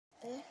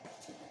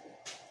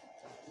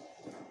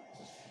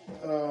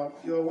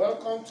You're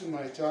welcome to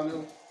my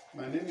channel.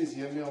 My name is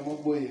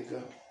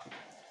Iyin.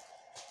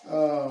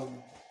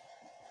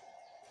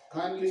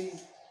 Kindly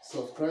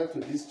subscribe to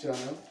this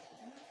channel.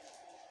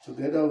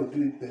 Together we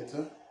do it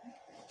better.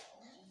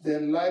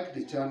 Then like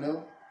the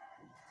channel.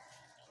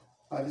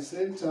 At the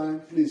same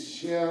time, please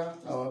share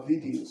our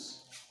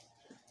videos.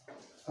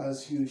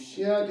 As you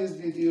share these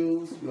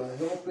videos, you are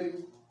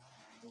helping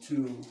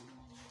to,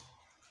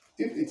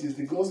 if it is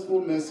the gospel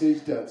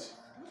message that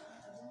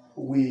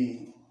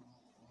we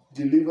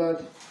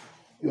delivered,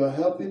 you are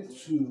helping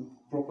to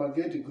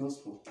propagate the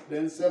gospel.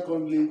 Then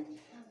secondly,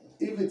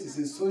 if it is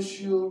a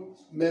social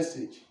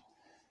message,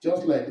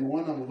 just like the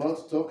one I'm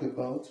about to talk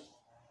about,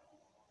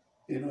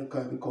 it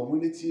can be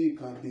community, it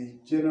can be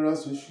general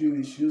social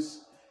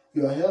issues.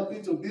 You are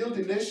helping to build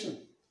the nation.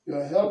 You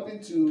are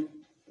helping to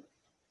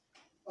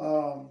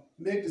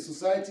make the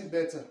society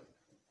better.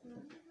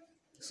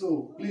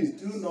 So please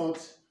do not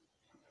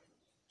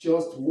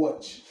just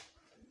watch.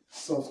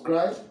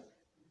 Subscribe,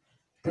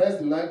 press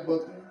the like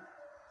button,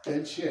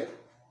 and share.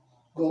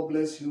 God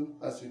bless you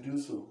as you do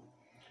so.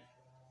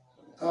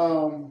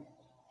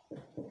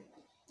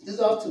 This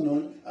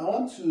afternoon, I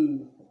want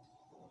to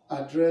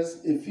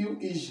address a few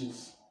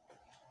issues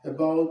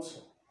about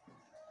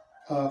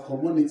our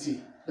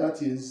community,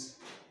 that is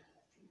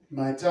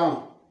my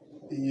town,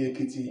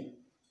 Iyin,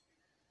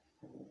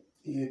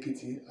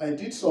 Ekiti. I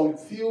did some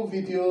few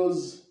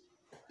videos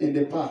in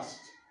the past,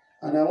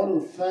 and I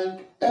want to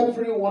thank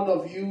every one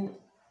of you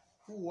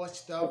who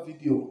watched that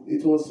video.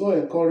 It was so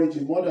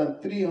encouraging. More than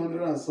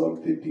 300 and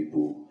something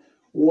people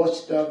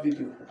watched that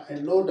video. I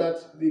know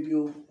that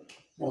video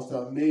must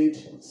have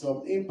made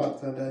some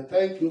impact, and I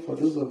thank you for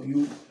those of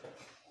you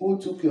who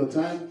took your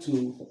time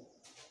to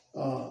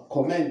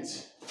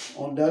comment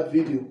on that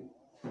video.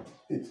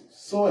 It's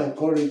so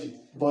encouraging.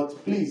 But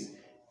please,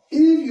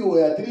 if you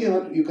were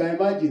 300, you can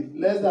imagine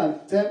less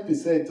than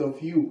 10%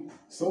 of you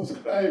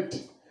subscribed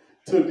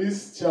to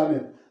this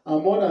channel,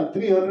 and more than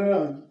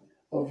 300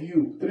 of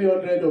you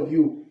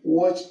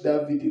watched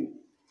that video.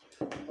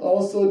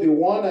 Also, the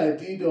one I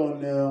did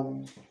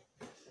on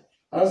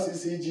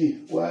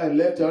RCCG, where I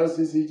left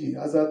RCCG,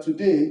 as of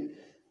today,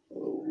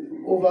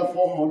 over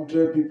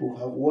 400 people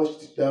have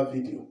watched that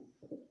video.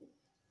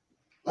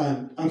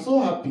 And I'm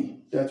so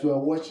happy that you are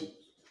watching.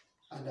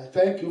 And I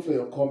thank you for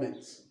your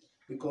comments,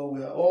 because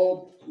we are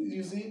all,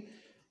 you see,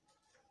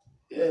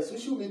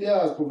 social media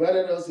has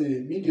provided us a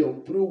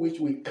medium through which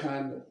we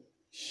can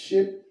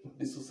shape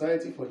the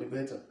society for the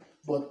better.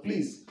 But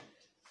please,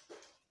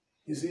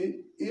 you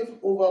see, if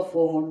over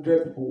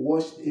 400 people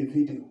watched a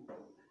video,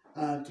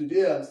 and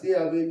today I'm still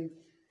having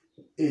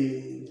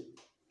a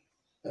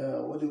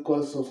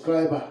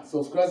subscriber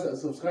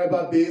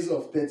base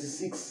of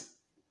 36,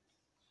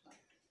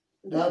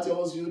 that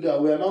tells you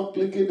that we are not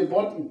clicking the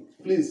button.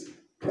 Please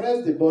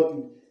press the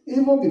button.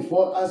 Even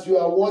before, as you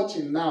are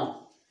watching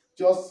now,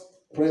 just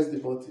press the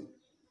button,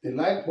 the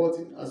like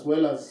button as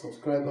well as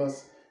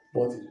subscribers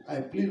button.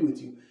 I plead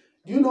with you.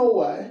 Do you know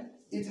why?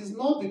 It is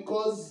not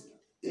because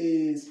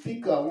a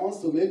speaker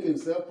wants to make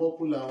himself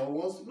popular or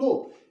wants to,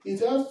 no.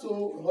 It helps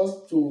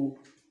us to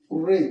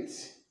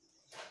rate,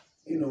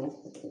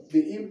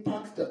 the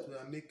impact that we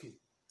are making.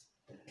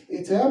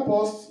 It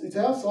helps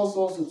us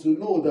also to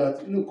know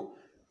that, look,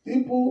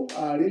 people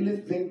are really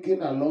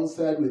thinking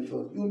alongside with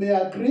us. You may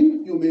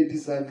agree, you may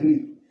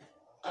disagree.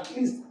 At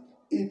least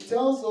it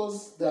tells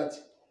us that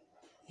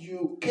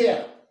you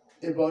care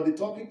about the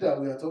topic that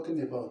we are talking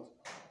about.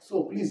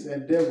 So please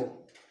endeavor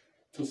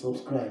to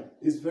subscribe.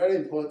 It's very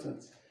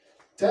important.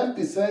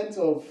 10%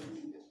 of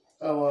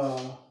our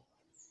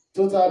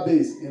total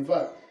base, in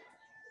fact,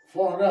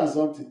 400 and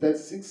something,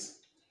 36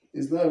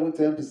 is not even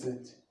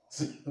 10%.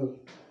 So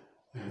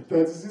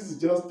 36 is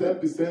just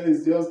 10%,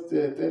 is just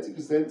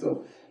 30%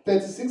 of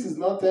 36 is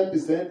not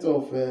 10%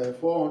 of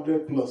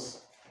 400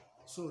 plus.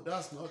 So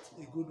that's not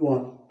a good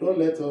one. Don't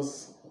let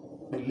us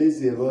be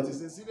lazy about it.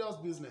 It's a serious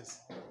business.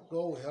 God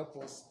will help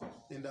us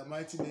in the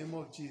mighty name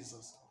of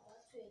Jesus.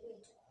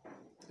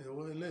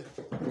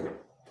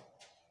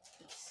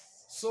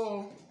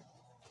 So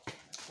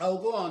I'll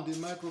go on. The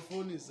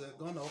microphone is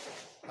gone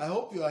off. I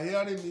hope you are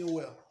hearing me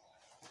well.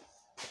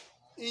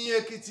 In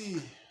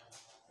Ekiti,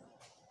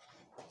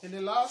 in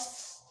the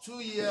last 2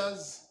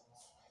 years,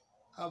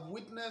 I've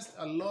witnessed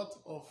a lot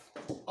of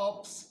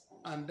ups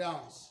and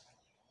downs.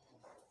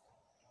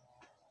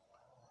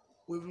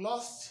 We've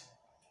lost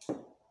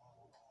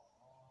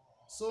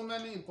so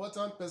many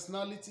important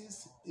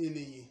personalities in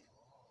Iyin,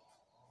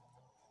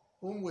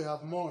 whom we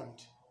have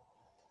mourned.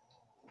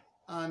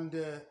 And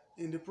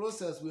in the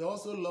process, we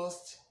also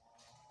lost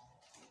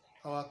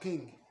our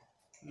king,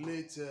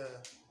 late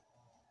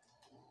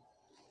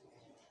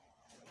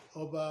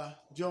Oba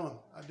John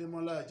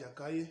Ademola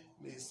Ajakaye.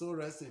 May his soul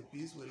rest in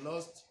peace. We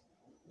lost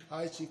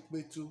High Chief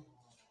Betu.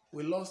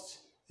 We lost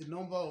a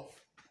number of,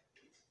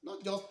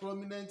 not just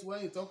prominent.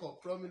 When you talk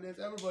of prominent,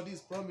 everybody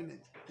is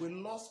prominent. We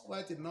lost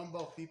quite a number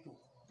of people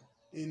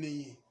in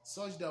Iyin,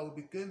 such that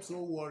we became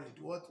so worried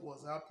what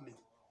was happening.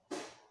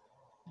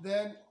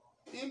 Then,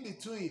 in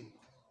between,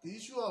 the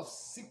issue of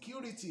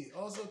security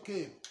also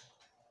came.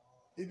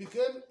 It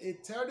became a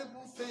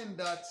terrible thing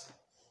that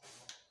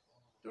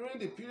during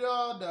the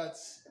period that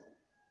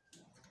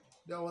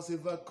there was a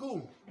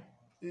vacuum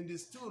in the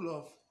stool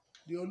of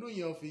the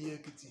Oluyin of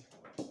Ekiti.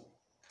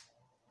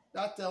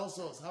 That tells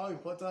us how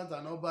important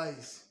an Oba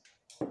is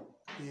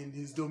in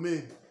his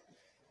domain.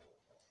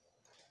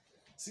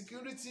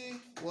 Security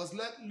was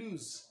let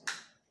loose.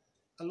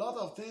 A lot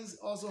of things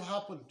also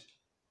happened.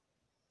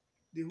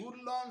 The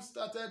hoodlums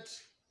started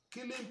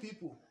killing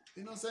people,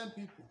 innocent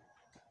people.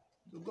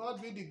 To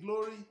God be the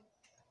glory,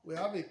 we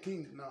have a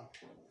king now.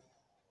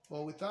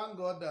 But we thank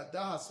God that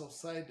that has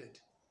subsided.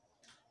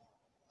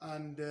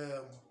 And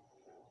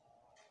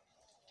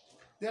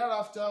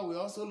thereafter, we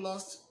also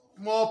lost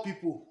more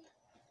people,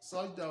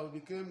 such that we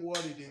became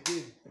worried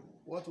again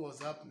what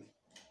was happening.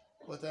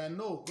 But I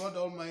know God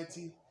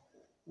Almighty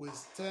will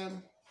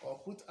stem or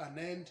put an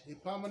end, a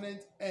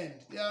permanent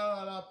end. There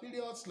are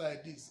periods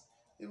like this,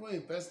 even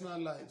in personal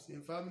lives,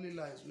 in family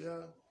lives,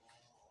 where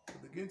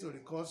we begin to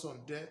record some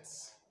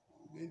deaths,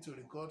 begin to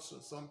record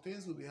some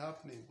things will be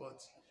happening,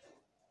 but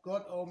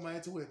God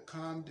Almighty will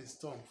calm the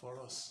storm for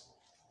us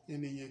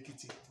in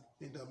Ekiti,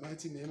 in the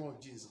mighty name of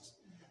Jesus.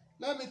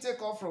 Let me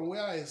take off from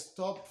where I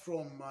stopped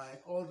from my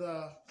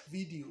other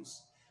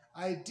videos.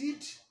 I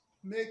did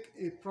make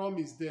a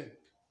promise then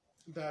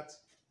that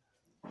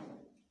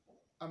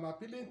I'm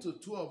appealing to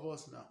two of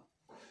us now.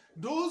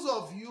 Those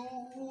of you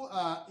who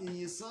are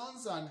in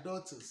sons and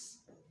daughters,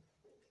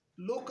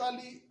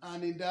 locally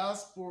and in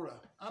diaspora,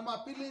 I'm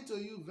appealing to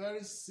you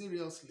very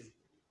seriously.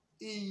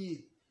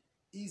 Iyin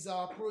is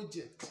our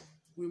project.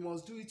 We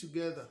must do it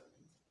together.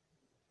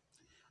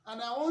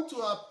 And I want to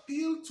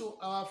appeal to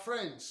our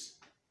friends.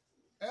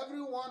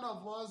 Every one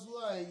of us who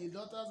are in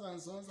daughters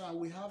and sons and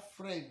we have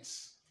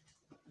friends,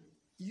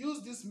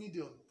 use this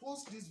medium,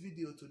 post this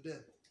video to them.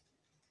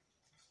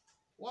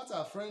 What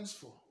are friends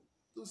for?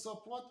 To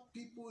support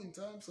people in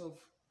times of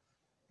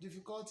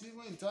difficulty,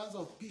 even in times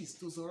of peace,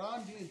 to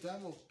surround you in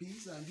times of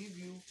peace and give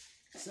you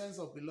a sense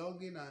of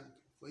belonging and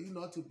for you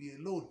not to be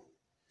alone.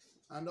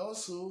 And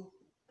also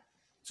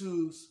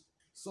to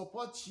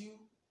support you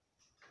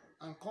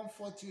and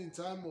comfort you in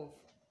time of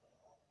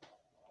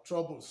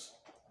troubles.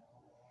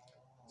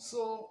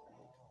 So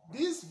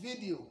this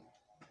video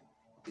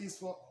is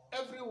for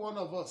every one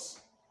of us,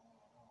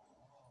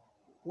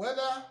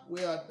 whether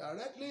we are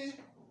directly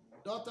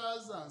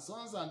daughters and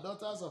sons and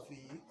daughters of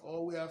Iyin,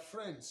 or we are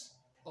friends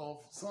of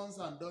sons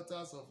and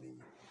daughters of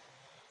Iyin.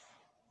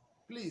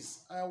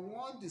 Please, I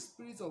want the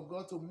Spirit of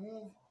God to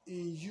move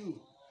in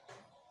you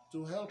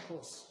to help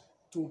us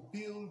to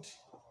build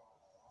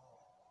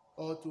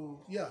or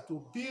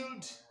to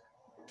build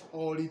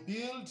or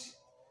rebuild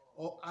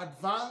or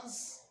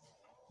advance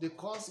the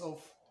cause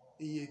of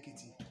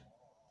Ekiti,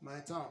 my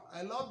town.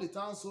 I love the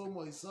town so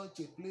much. It's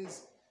such a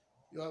place.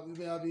 You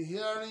may have been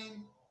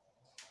hearing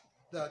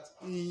that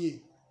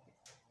Iyin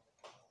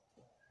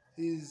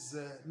is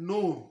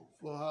known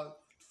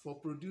for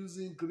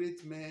producing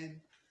great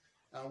men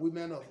and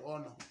women of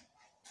honor.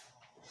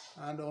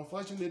 And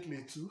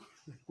unfortunately too,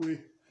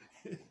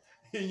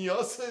 Iyin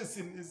also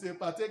is a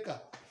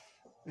partaker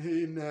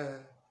in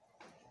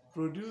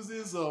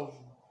producing some,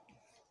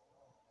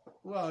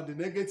 well, the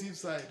negative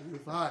side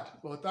we've had.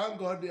 But thank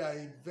God they are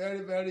a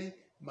very, very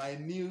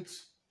minute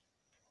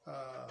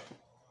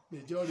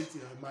majority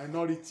or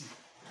minority.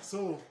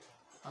 So,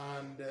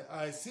 and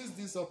I seize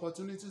this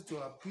opportunity to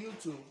appeal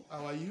to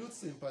our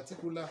youths in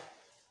particular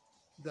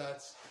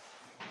that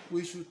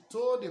we should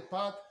toe the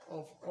path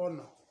of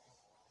honor.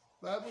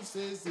 The Bible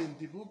says in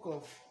the book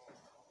of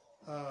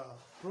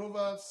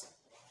Proverbs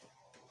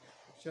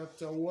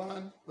chapter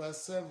 1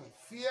 verse 7,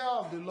 fear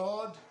of the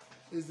Lord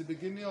is the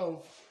beginning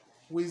of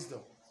wisdom.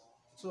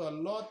 So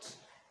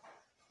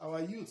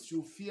our youth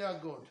should fear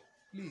God.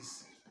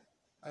 Please,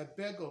 I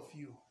beg of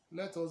you,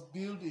 let us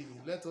build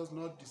in, let us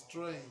not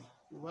destroy him.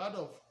 We've heard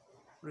of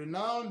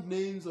renowned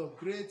names of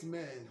great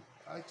men,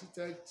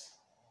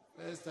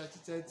 first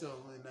architect of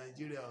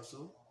Nigeria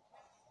also.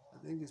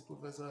 I think it's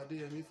Professor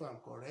Adeyemi, if I'm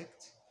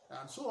correct,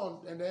 and so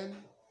on. And then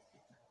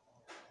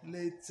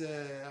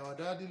our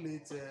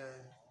daddy,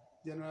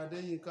 General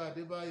Adeyinka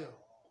Adebayo,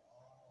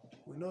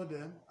 we know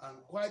them, and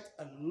quite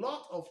a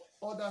lot of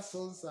other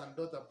sons and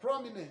daughters,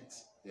 prominent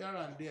here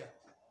and there.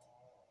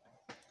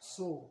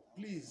 So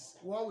please,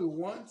 what we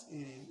want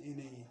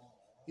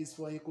is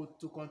for Eko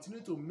to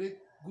continue to make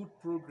good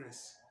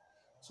progress.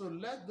 So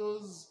let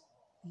those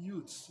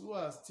youths who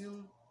are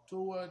still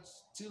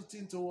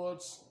tilting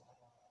towards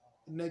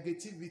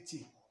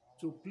negativity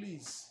to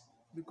please,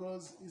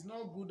 because it's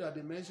not good that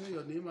they mention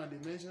your name and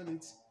they mention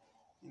it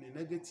in a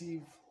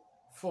negative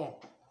form.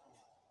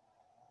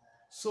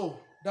 So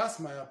that's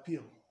my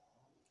appeal.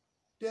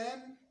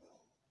 Then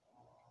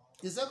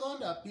the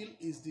second appeal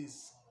is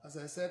this, as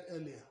I said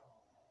earlier,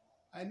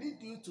 I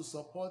need you to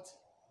support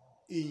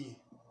Iyin.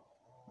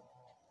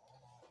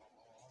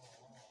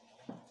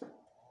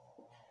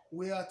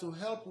 We are to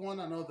help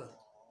one another.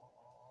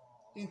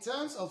 In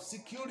terms of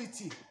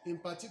security in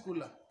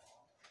particular,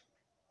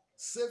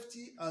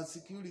 safety and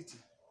security,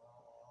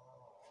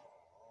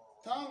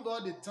 Thank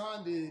God the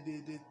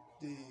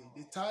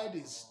tide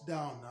is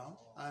down now,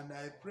 and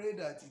I pray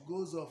that it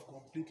goes off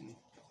completely.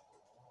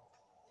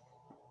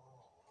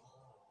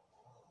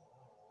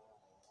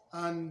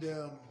 And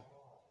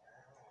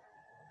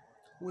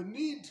we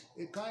need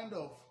a kind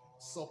of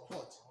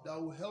support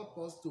that will help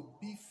us to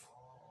beef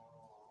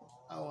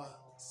our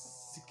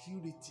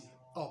security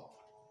up.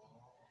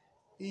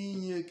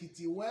 In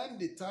Ekiti, when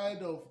the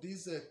tide of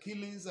these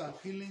killings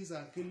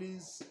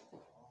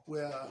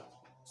were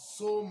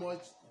so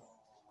much,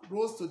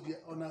 rose to the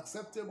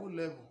unacceptable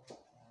level,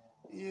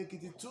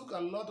 Ekiti took a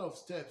lot of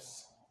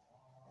steps,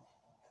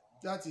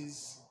 that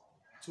is,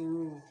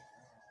 to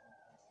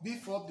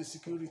beef up the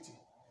security.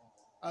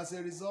 As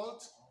a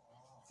result,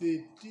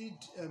 they did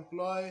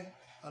employ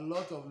a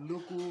lot of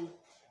local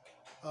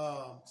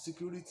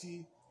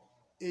security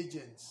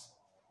agents.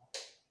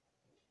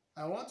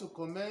 I want to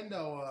commend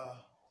our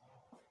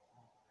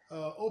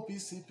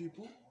OPC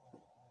people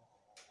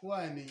who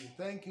are in Iyin.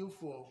 Thank you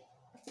for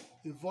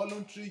a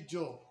voluntary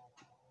job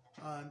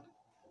and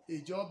a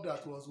job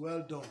that was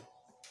well done.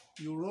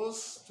 You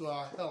rose to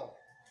our help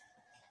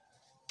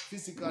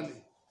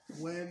physically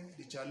when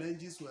the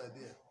challenges were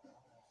there.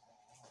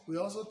 We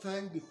also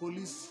thank the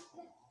police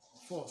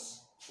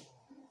force.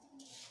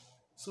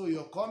 So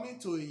you're coming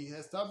to Iyin,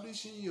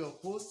 establishing your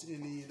post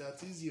in Iyin,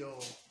 that is your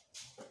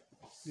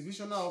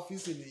divisional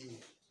office in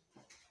Iyin,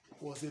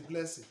 was a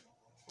blessing.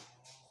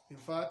 In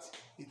fact,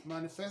 it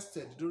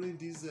manifested during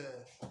this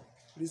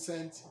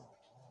recent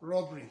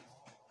robbery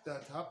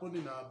that happened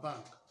in our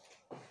bank.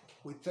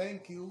 We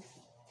thank you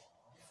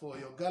for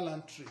your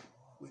gallantry.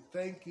 We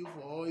thank you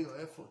for all your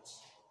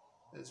efforts,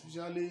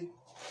 especially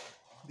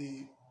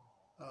the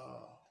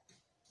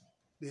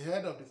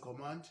head of the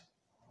command,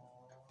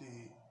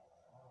 the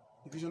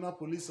divisional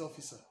police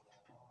officer.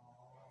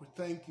 We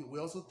thank you. We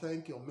also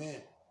thank your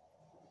men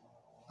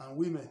and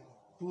women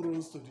who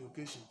rose to the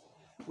occasion.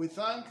 We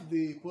thank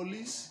the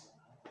police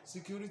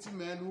security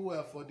men who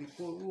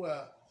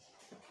were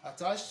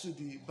attached to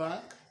the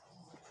bank.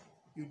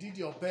 You did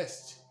your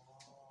best.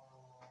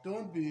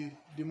 Don't be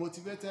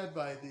demotivated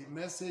by the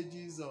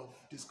messages of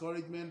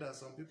discouragement that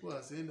some people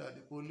are saying that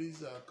the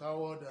police are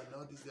coward and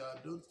all this.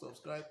 Don't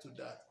subscribe to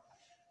that.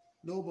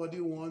 Nobody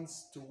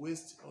wants to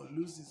waste or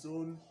lose his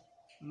own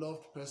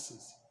loved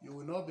persons. You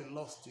will not be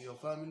lost to your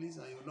families,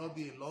 and you will not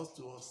be a loss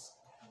to us,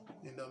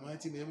 in the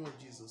mighty name of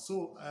Jesus.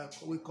 So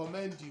we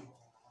commend you.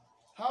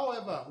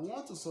 However, we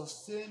want to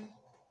sustain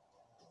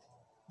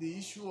the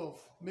issue of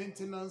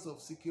maintenance of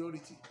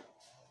security.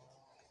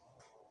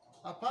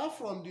 Apart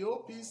from the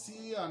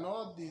OPC and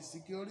all the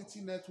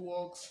security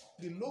networks,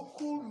 the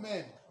local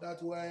men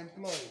that were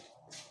employed,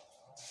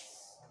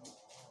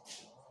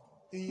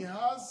 he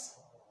has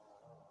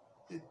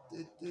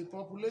a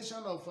population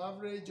of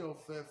average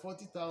of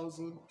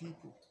 40,000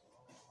 people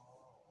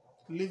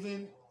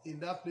living in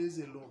that place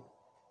alone,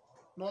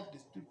 not the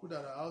people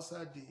that are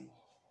outside the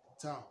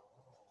town.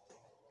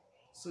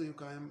 So you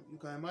can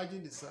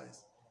imagine the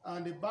size.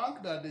 And the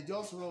bank that they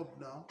just robbed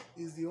now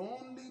is the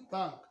only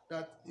bank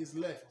that is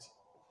left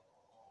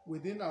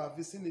within our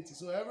vicinity.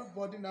 So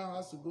everybody now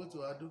has to go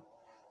to Ado.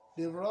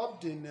 They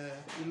robbed in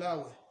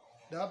Ilawe.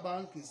 That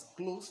bank is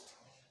closed.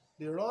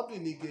 They robbed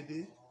in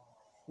Igede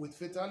with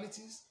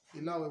fatalities.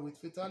 Ilawe with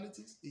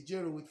fatalities.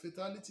 Ijero with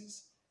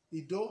fatalities.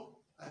 Ido,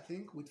 I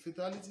think, with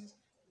fatalities.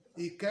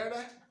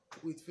 Ikere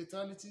with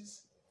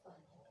fatalities.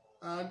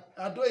 And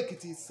Ado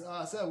Ekiti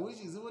ourselves,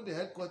 which is even the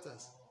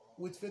headquarters,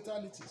 with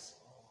fatalities.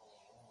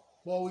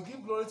 But we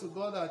give glory to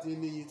God that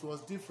in it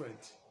was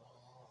different.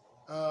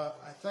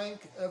 I thank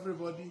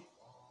everybody,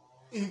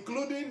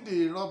 including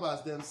the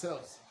robbers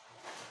themselves,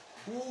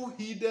 who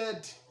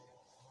heeded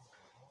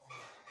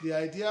the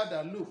idea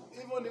that, look,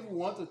 even if we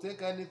want to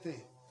take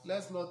anything,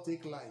 let's not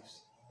take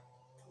lives.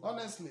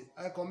 Honestly,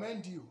 I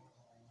commend you.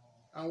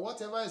 And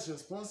whatever is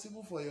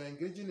responsible for your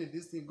engaging in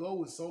this thing, God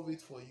will solve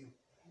it for you.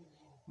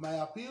 My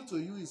appeal to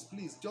you is,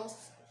 please,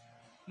 just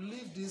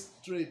leave this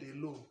trade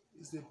alone.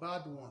 It's a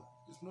bad one.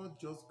 It's not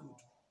just good.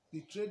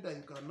 The trade that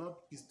you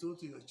cannot bestow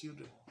to your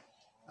children.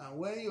 And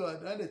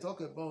when they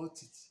talk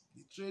about it,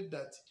 the trade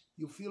that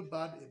you feel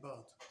bad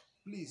about,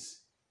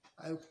 please,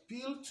 I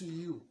appeal to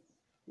you,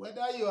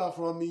 whether you are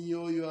from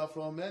Iyin or you are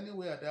from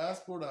anywhere,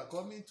 diaspora,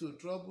 coming to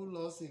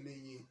trouble us in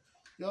Iyin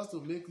just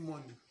to make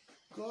money.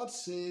 God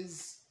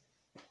says,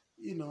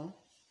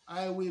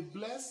 I will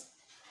bless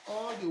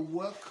all the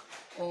work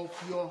of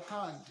your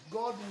hand.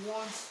 God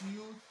wants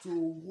you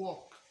to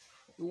work.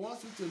 He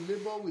wants you to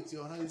labor with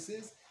your hand. He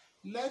says,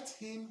 let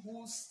him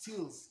who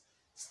steals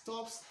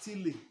stop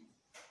stealing.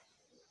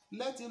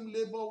 Let him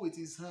labor with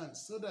his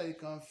hands so that he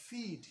can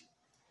feed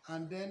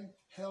and then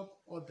help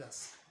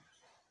others.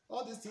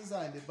 All these things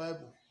are in the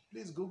Bible.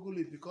 Please Google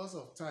it. Because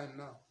of time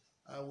now,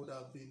 I would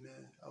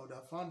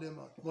have found them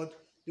out. But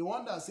the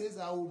one that says,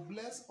 I will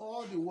bless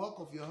all the work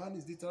of your hand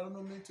is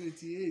Deuteronomy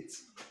 28.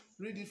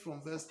 Read it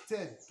from verse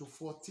 10 to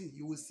 14.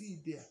 You will see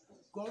it there.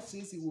 God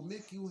says he will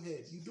make you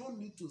head. You don't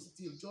need to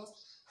steal. Just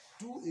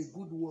do a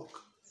good work.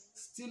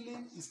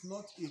 Stealing is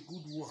not a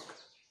good work.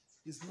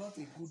 It's not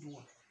a good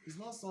one. It's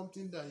not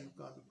something that you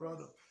can be proud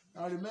of.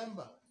 Now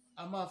remember,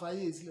 we're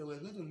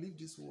going to leave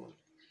this world.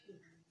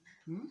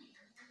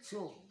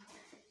 So,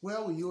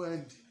 where will you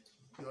end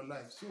your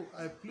life? So,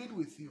 I plead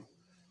with you.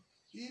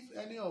 If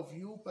any of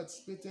you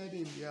participated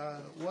in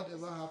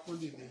whatever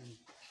happened in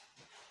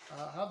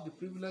have the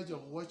privilege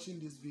of watching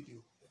this video,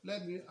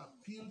 let me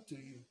appeal to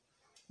you.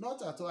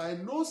 Not at all. I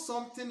know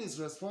something is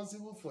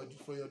responsible for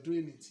your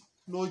doing it.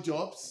 No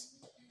jobs.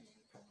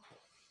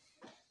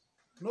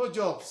 No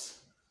jobs.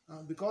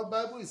 Because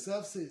Bible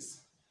itself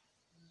says,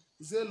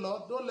 it says,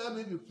 Lord, don't let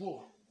me be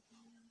poor.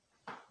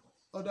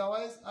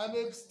 Otherwise, I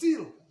may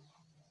steal.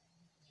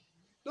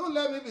 Don't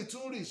let me be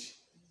too rich.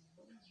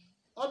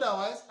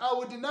 Otherwise, I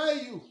will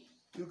deny you.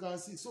 You can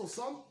see. So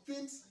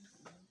something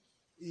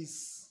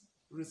is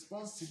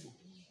responsible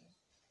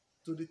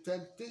to the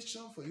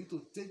temptation for you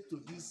to take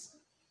to this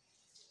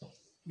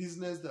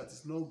business that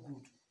is not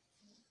good.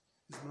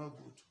 It's not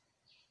good.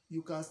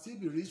 You can still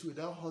be rich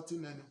without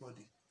hurting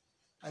anybody.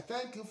 I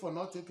thank you for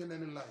not taking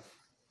any life.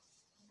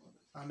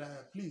 And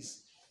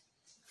please,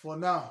 for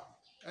now,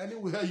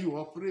 anywhere you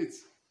operate,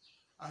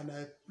 and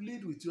I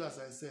plead with you, as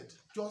I said,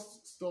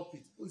 just stop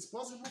it. It's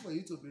possible for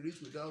you to be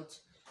rich without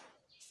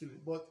stealing,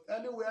 but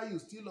anywhere you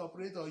still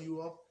operate or you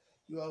are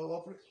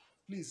operate,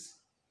 please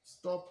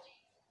stop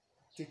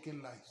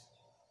taking lives.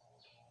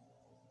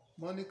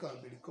 Money can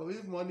be recovered.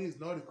 If money is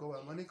not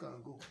recovered, money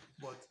can go,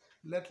 but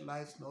let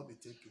lives not be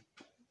taken.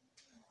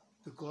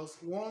 Because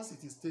once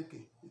it is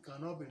taken, it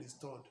cannot be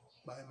restored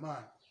by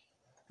man.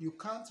 You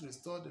can't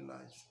restore the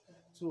lives.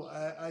 So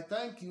I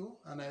thank you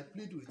and I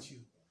plead with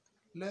you.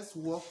 Let's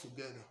work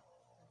together.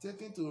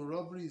 Taking to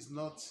robbery is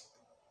not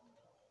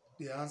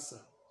the answer.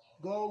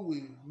 God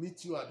will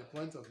meet you at the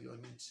point of your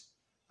needs.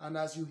 And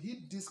as you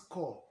hit this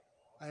call,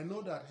 I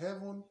know that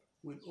heaven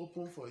will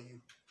open for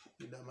you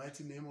in the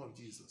mighty name of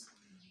Jesus.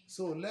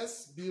 So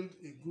let's build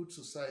a good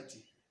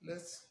society.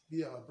 Let's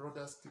be our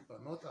brother's keeper,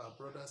 not our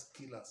brother's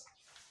killers.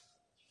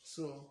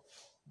 So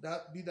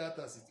be that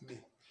as it may.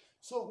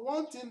 So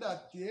one thing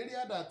that the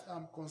area that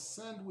I'm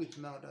concerned with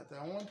now, that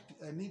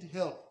I need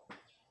help,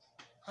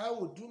 I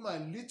will do my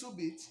little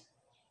bit.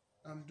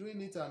 I'm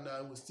doing it and I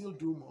will still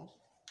do more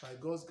by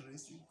God's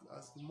grace.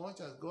 As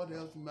much as God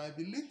helps me, might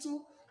be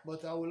little,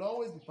 but I will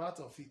always be part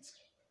of it.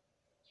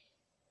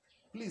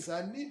 Please,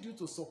 I need you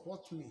to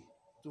support me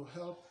to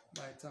help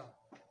my town.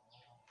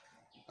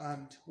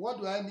 And what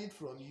do I need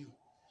from you?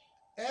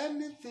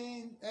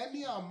 Anything,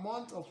 any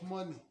amount of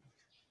money.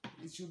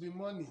 It should be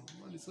money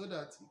so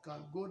that it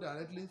can go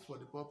directly for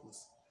the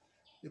purpose.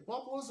 The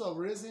purpose of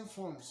raising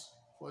funds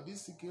for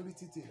this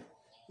security thing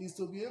is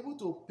to be able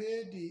to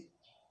pay the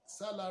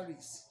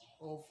salaries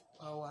of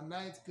our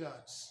night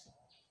guards.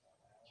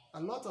 A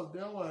lot of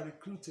them were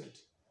recruited.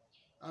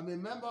 I'm a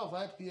member of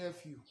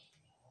IPFU.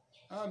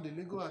 I'm the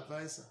legal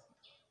advisor.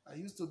 I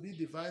used to be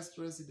the vice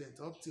president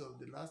up till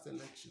the last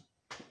election.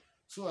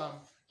 So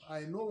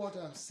I know what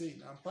I'm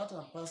saying. I'm part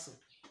and parcel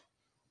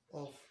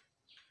of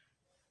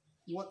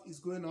what is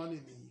going on in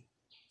Iyin,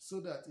 so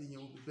that Iyin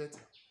will be better.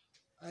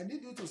 I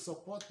need you to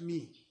support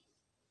me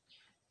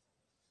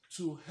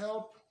to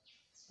help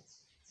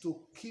to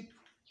keep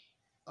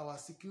our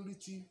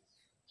security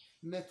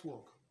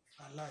network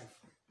alive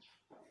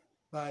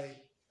by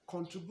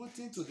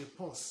contributing to the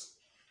purse,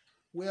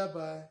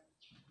 whereby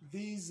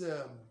these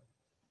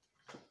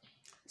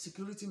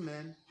security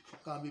men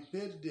can be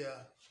paid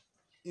their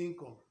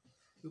income.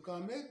 You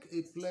can make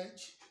a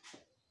pledge.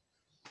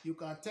 You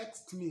can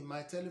text me.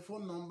 My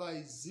telephone number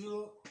is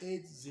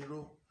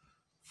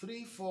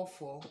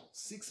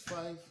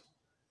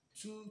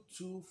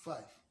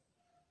 080-344-65225.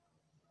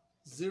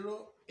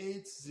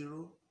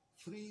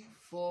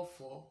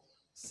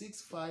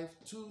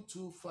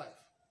 080-344-65225.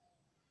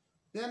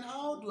 Then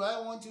how do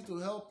I want you to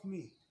help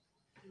me?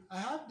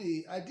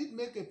 I did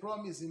make a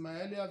promise in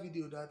my earlier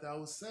video that I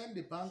will send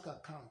the bank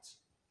account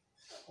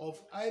of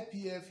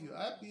IPFU.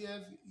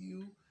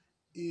 IPFU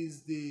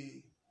is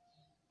the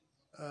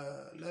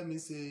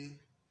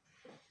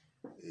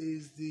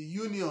is the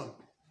union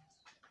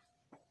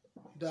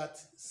that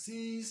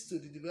sees to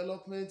the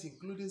development,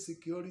 including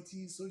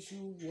security,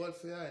 social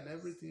welfare, and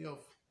everything of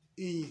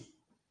Iyin.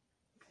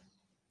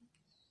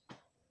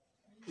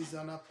 It's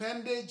an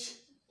appendage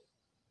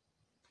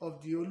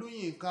of the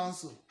Iyin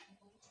Council,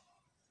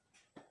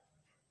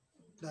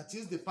 that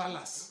is the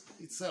palace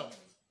itself.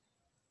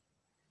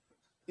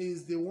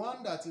 Is the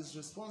one that is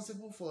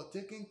responsible for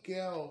taking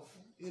care of,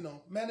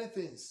 many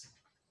things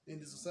in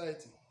the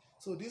society.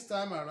 So this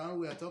time around,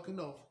 we are talking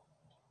of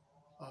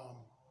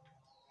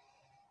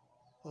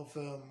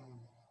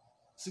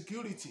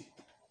security.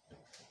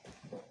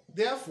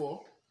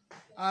 Therefore,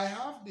 I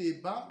have the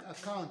bank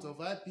account of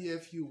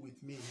IPFU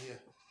with me here,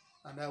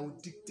 and I will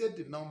dictate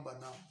the number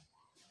now.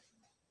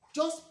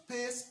 Just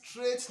pay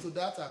straight to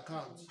that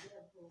account.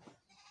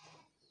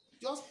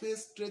 Just pay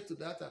straight to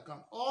that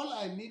account. All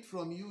I need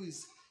from you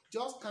is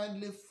just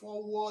kindly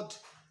forward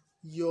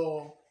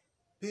your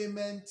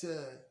payment,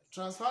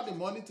 transfer the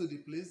money to the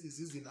place. It's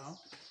easy now.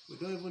 We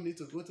don't even need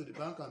to go to the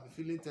bank and be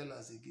filling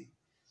tellers again.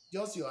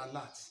 Just your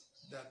alert.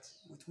 that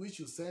with which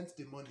you sent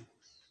the money,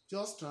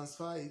 just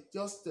transfer it,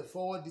 just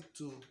forward it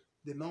to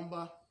the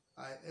number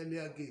I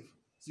earlier gave,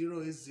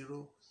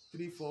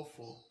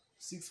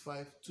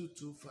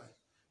 080-344-65225,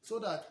 so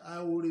that I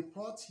will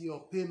report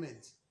your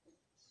payment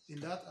in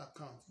that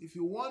account. If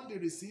you want the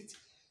receipt,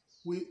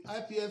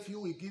 IPFU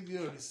will give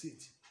you a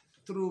receipt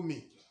through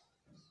me.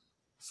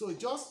 So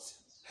just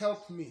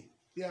help me.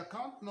 The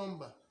account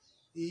number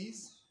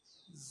is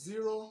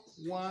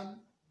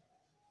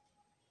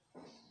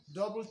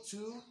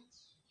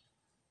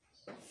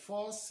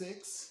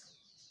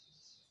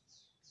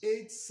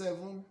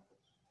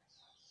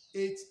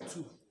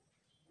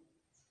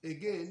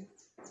Again,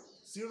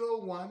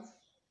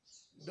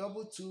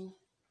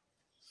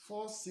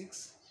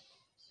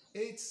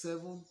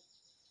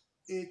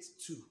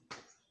 0122468782.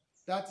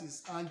 That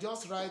is, and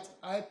just write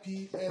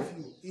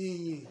IPFU,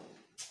 Iyin,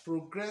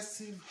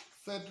 Progressive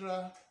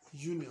Federal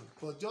Union.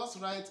 But just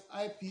write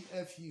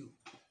IPFU.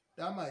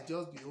 That might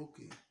just be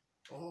okay.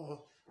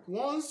 Or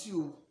once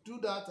you do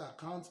that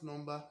account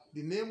number,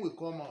 the name will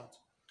come out.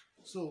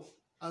 So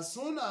as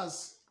soon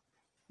as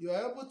you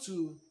are able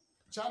to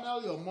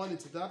channel your money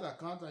to that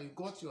account and you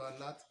got your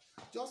alert,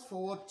 just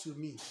forward to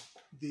me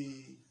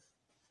the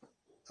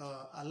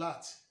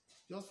alert.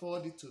 Just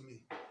forward it to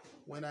me.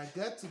 When I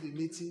get to the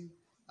meeting,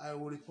 I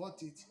will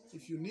report it.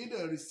 If you need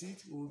a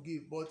receipt, we will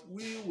give, but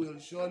we will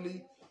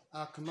surely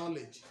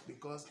acknowledge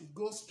because it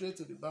goes straight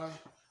to the bank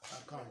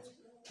account.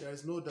 There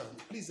is no doubt.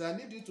 Please, I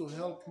need you to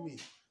help me.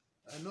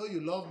 I know you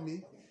love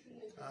me,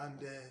 and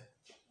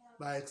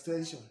by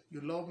extension,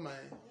 you love my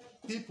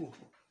people.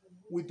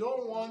 We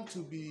don't want to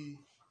be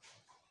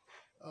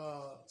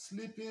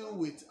sleeping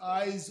with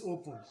eyes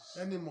open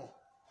anymore.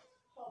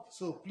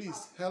 So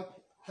please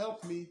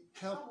help me,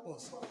 help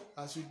us.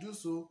 As you do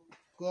so,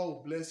 God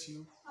will bless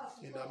you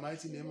in the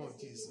mighty name of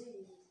Jesus.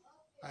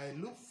 I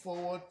look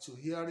forward to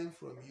hearing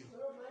from you.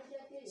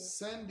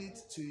 Send it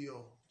to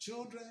your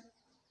children.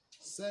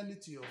 Send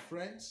it to your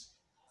friends.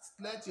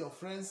 Let your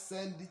friends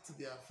send it to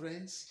their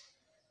friends.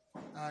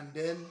 And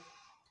then,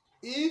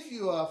 if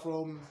you are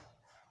from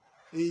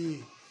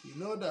Iyin, you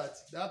know that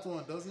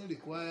one doesn't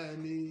require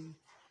any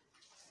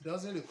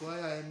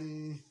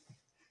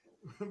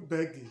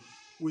begging.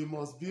 We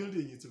must build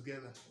Iyin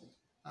together,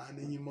 and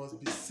Iyin must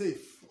be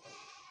safe.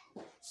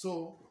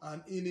 So,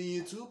 and in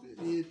Iyin too,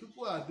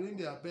 people are doing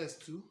their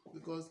best too,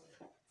 because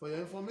for your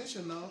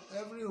information now,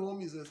 every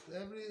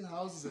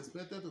house is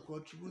expected to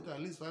contribute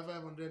at least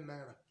 500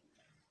 naira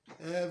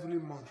every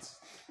month.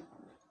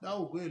 That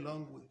will go a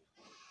long way.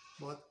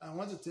 But I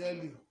want to tell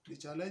you, the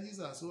challenges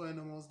are so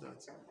enormous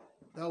that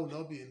will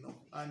not be enough,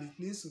 and it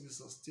needs to be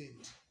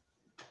sustained.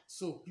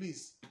 So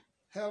please,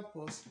 help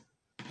us,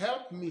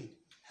 help me,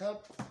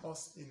 help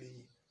us in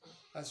Iyin.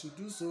 As you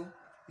do so,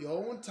 your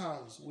own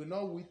towns will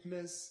not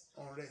witness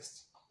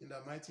unrest in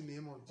the mighty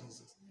name of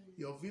Jesus.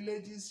 Your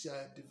villages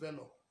shall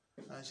develop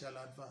and shall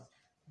advance.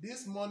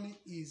 This money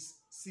is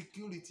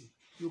security.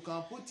 You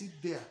can put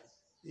it there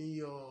in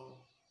your,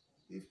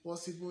 if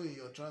possible, in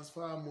your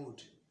transfer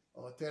mode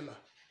or teller.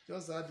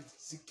 Just add it,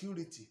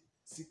 security,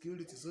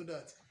 so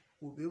that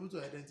we'll be able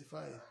to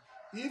identify it.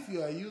 If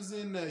you are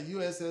using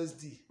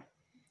USSD,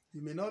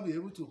 you may not be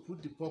able to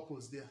put the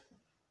purpose there.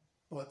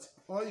 But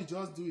all you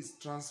just do is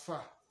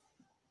transfer.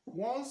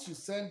 Once you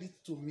send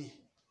it to me,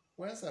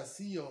 once I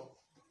see your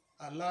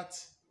alert,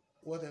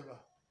 whatever,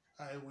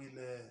 I will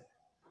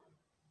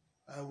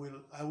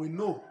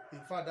know.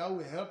 In fact, that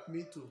will help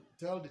me to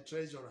tell the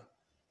treasurer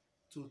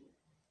to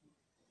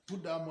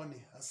put that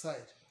money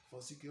aside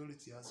for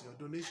security as your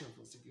donation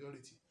for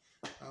security,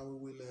 and we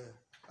will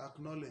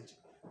acknowledge.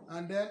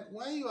 And then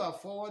when you are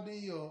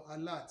forwarding your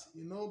alert,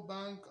 you know,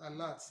 bank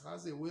alerts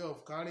has a way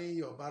of carrying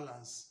your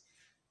balance,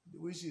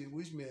 which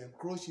may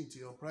encroach into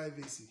your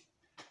privacy.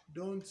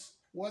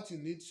 What you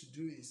need to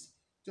do is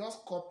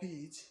just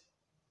copy it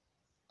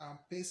and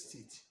paste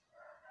it.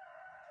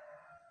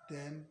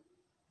 Then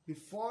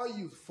before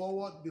you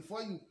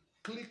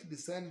click the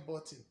send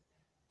button,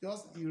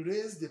 just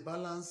erase the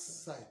balance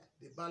side,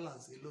 the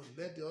balance alone.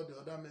 Let all the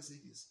other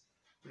messages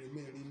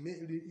remain.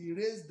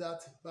 Erase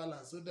that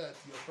balance so that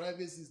your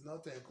privacy is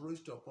not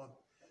encroached upon.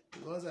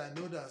 Because I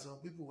know that some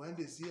people, when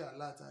they see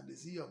alert and they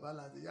see your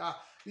balance, they say,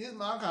 this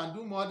man can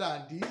do more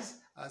than this,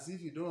 as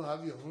if you don't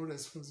have your own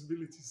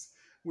responsibilities.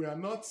 We are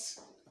not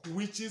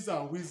witches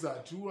and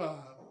wizards who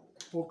are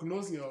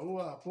prognosing or who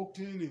are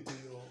poking into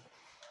your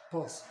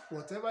purse.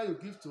 Whatever you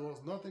give to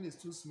us, nothing is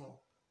too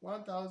small.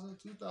 1,000,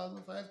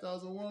 2,000,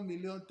 5,000, 1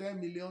 million, 10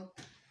 million.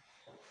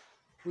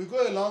 We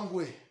go a long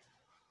way.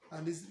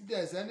 And if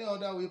there's any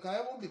other way, you can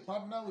even be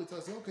partner with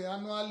us. Okay,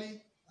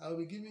 annually, I will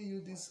be giving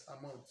you this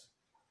amount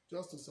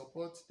just to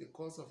support the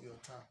cause of your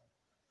town.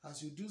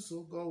 As you do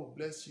so, God will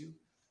bless you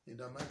in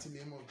the mighty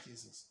name of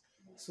Jesus.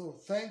 So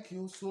thank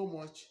you so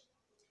much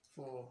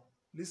for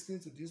listening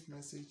to this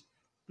message.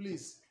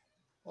 Please,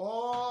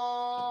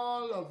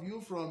 all of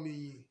you from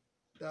me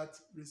that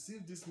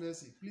receive this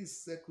message, please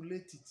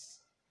circulate it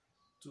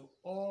to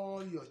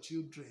all your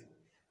children,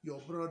 your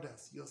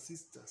brothers, your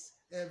sisters,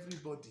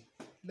 everybody.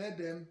 let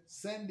them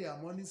send their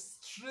money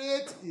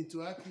straight into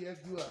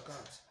IPFU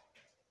account.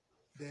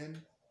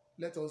 Then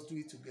let us do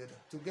it together.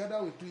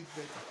 Together we do it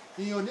better.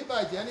 Ìyẹn ò ní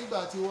bàjẹ́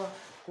nígbà tiwa,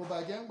 kò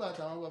bàjẹ́ nígbà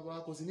tàwọn bàbá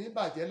wa, kò sì ní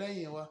bàjẹ́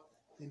lẹ́yìn wa.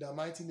 In the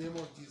mighty name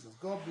of Jesus.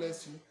 God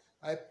bless you.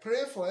 I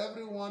pray for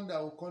everyone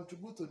that will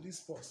contribute to this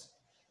post,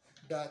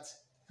 that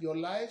your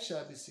life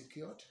shall be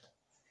secured,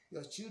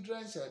 your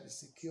children shall be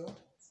secured,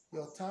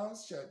 your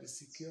towns shall be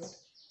secured,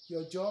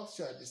 your jobs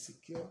shall be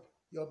secured,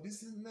 your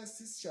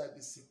businesses shall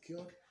be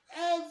secured,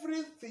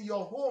 everything,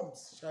 your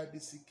homes shall be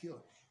secured.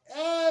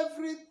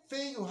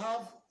 Everything you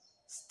have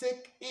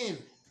stake in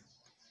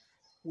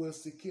will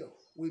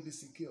be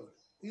secured.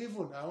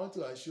 Even, I want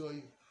to assure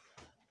you,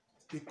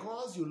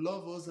 because you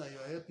love us and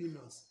you're helping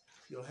us,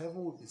 your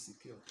heaven will be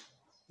secured.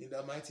 In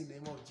the mighty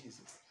name of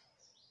Jesus.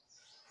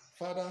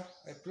 Father,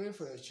 I pray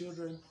for your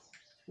children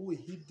who will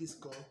heed this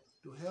call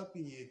to help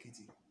in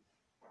Ekiti.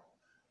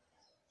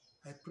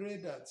 I pray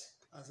that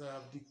as I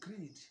have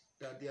decreed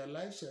that their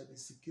life shall be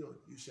secured,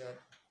 you shall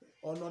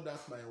honor that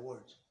my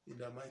word in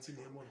the mighty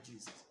name of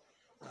Jesus.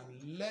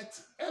 And let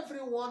every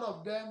one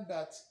of them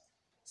that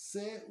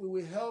say we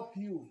will help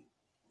you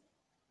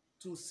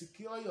to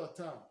secure your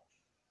town,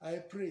 I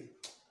pray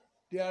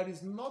there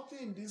is nothing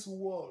in this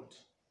world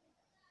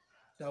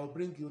that will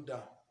bring you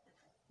down.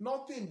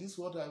 Nothing in this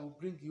world that will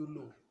bring you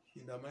low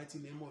in the mighty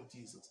name of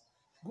Jesus.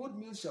 Good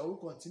news shall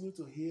we continue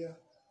to hear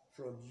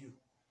from you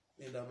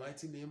in the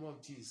mighty name of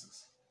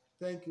Jesus.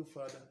 Thank you,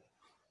 Father.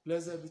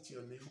 Blessed be to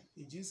your name.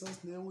 In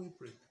Jesus' name we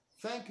pray.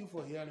 Thank you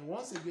for hearing.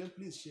 Once again,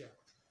 please share,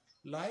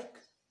 like,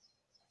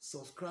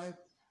 subscribe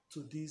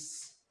to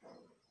this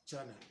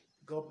channel.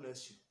 God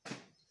bless you.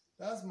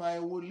 That's my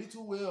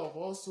little way of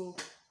also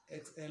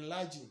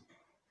enlarging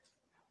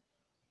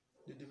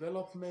the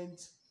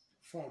development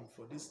fund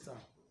for this time.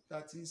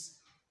 That is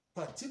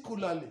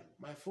particularly,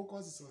 my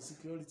focus is on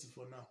security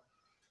for now.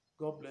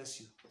 God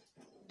bless you.